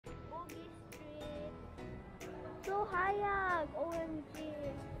So hayag! OMG!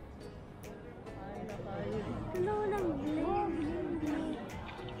 Hello, lang bling.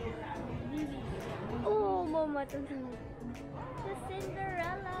 Oh, mama, ito the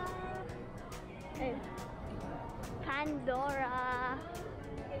Cinderella! Eh, Pandora!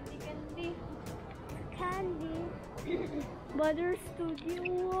 Candy! Butter Studio,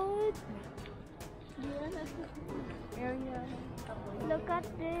 what? Area. Look at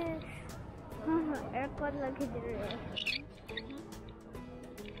this! Aircon lagi dire.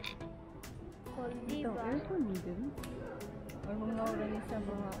 Diba? Aircon din? Anong naura niya sa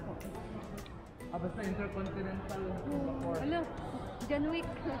mga ako? Basta intercontinental. Hello, John Wick.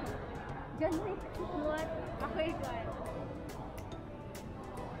 John Wick. What? Okay, guys.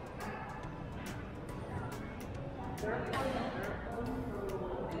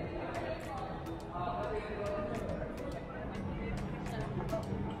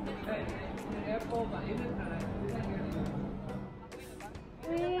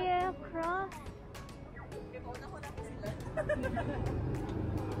 We cross.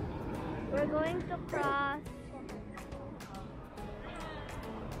 We're going to cross.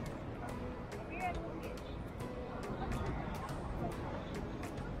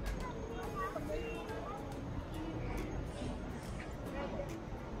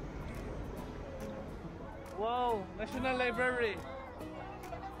 Wow! National Library!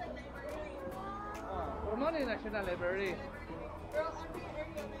 Ano yung National Library?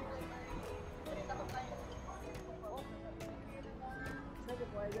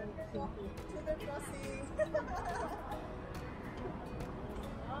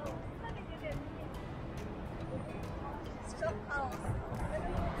 Shop house.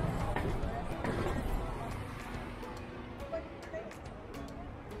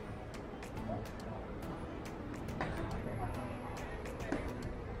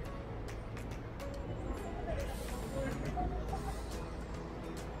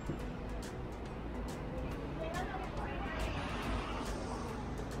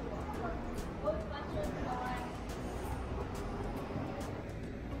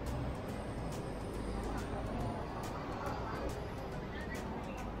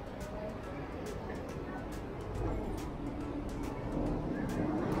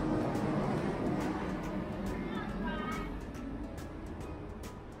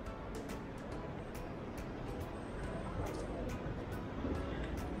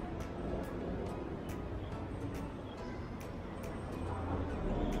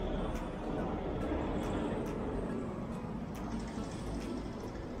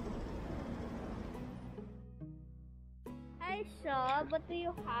 Achi&Shobe, what do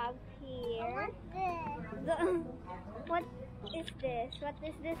you have here? What is this? What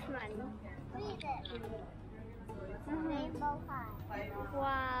is this one? Read it. Rainbow High.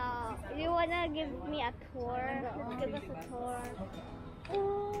 Wow. You wanna give me a tour? Give us a tour.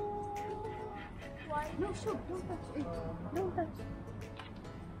 Oh. No, shoot. Don't touch it. Don't touch.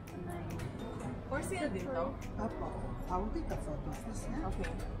 For sale din to? Apo. I will take a photo first, yeah? Okay.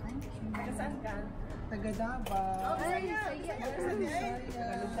 Thank you. Saan ka? Taga Davao. Ay,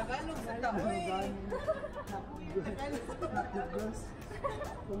 Tagalog sa taoy. Napugos.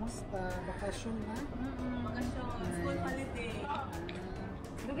 Kumusta? Bakasyon na? Bakasyon. School holiday.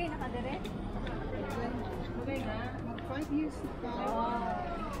 Dugay na ka dire? Dugay na? Mag 5 years na pa.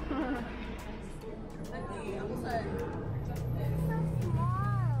 Ati, ako saan? So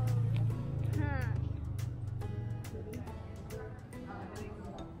small. Huh.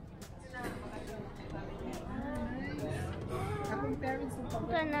 Akong parents ng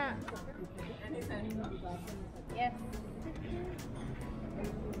Ito na. Yes.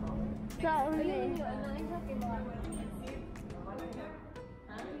 Sa uli.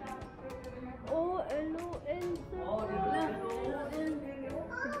 Oh, L-O-N.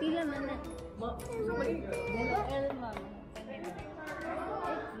 Pila man na. L, ma'am.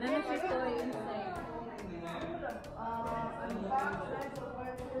 Nano siya toy inside.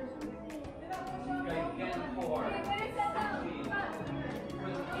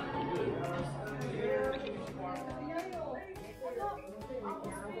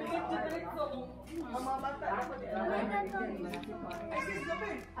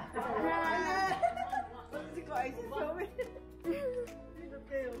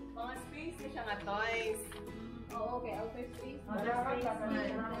 Mga space na siya nga toys. Oh, okay. Outer space.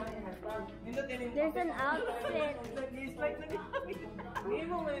 There's an outfit. Slide na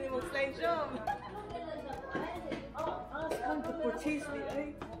hindi mo slide siya. Saan to purchase ni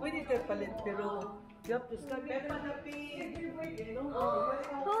ay? Pwede tayo palit pero you have to start.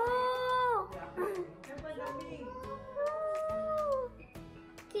 Oh!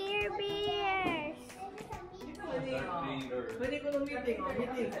 Care Bears! Pwede ko ng meeting, oh,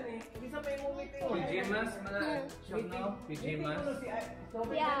 meeting. Bisa pa yung meeting, oh. Pijamas, mga shop now. Pijamas.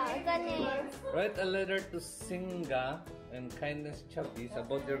 Yeah, gani. Write a letter to Singa and Kindness Chubbies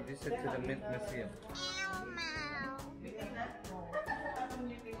about their visit to the Mint Museum.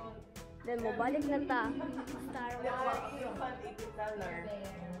 Then mo balik na ta. Star Wars. Yung fan,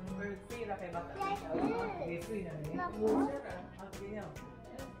 $18. Per free na kay bata. Free na niya.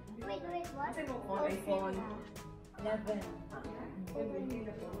 Wait, what? Kasi mo iPhone 11.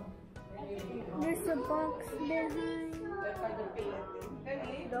 There's a box behind.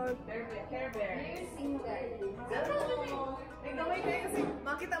 Care Bear. Ay, gamay kayo kasi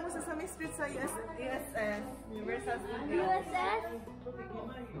makita mo sa Sami Street sa USS, Universal Studios. USS?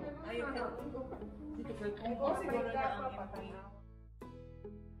 Ay, po siguro na ang MP.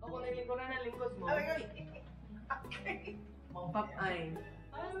 O kung nalingkuran na lingkod mo. Pop-eye.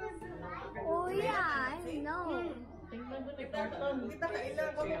 Oh yeah, I know. Kita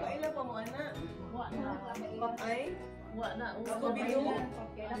kailan pa mo, anak? Pop-eye? Scooby-Doo?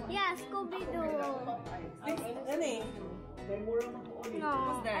 Yeah, Scooby-Doo. Ano eh? No,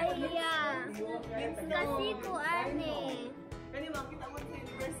 ay yeah. Kasi ko ane. Kani makita mo sa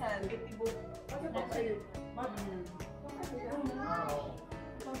Universal, Tibo. Kasi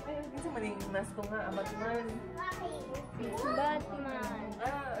maning mas ko nga, Batman. Batman.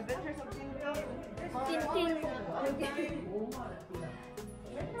 Adventures of Tintin. Tintin.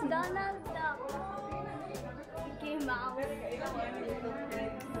 Donald Duck. Mickey Mouse.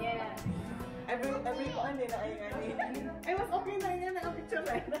 Yeah. Every ko ano na ay ay mas okay na yan ang picture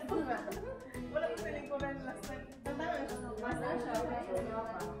na ito nga. Wala ko nilingkuran last time. Mas siya.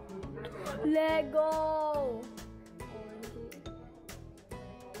 Lego.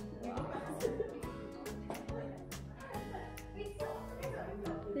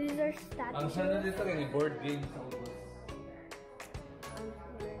 These are Ang statues. sana dito kaya board games sa ubos.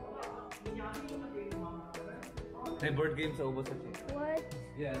 May board games sa ubos sa chick. What?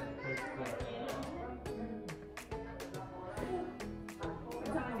 Yeah, first floor.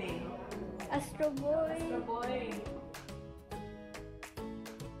 Astro Boy. Boy.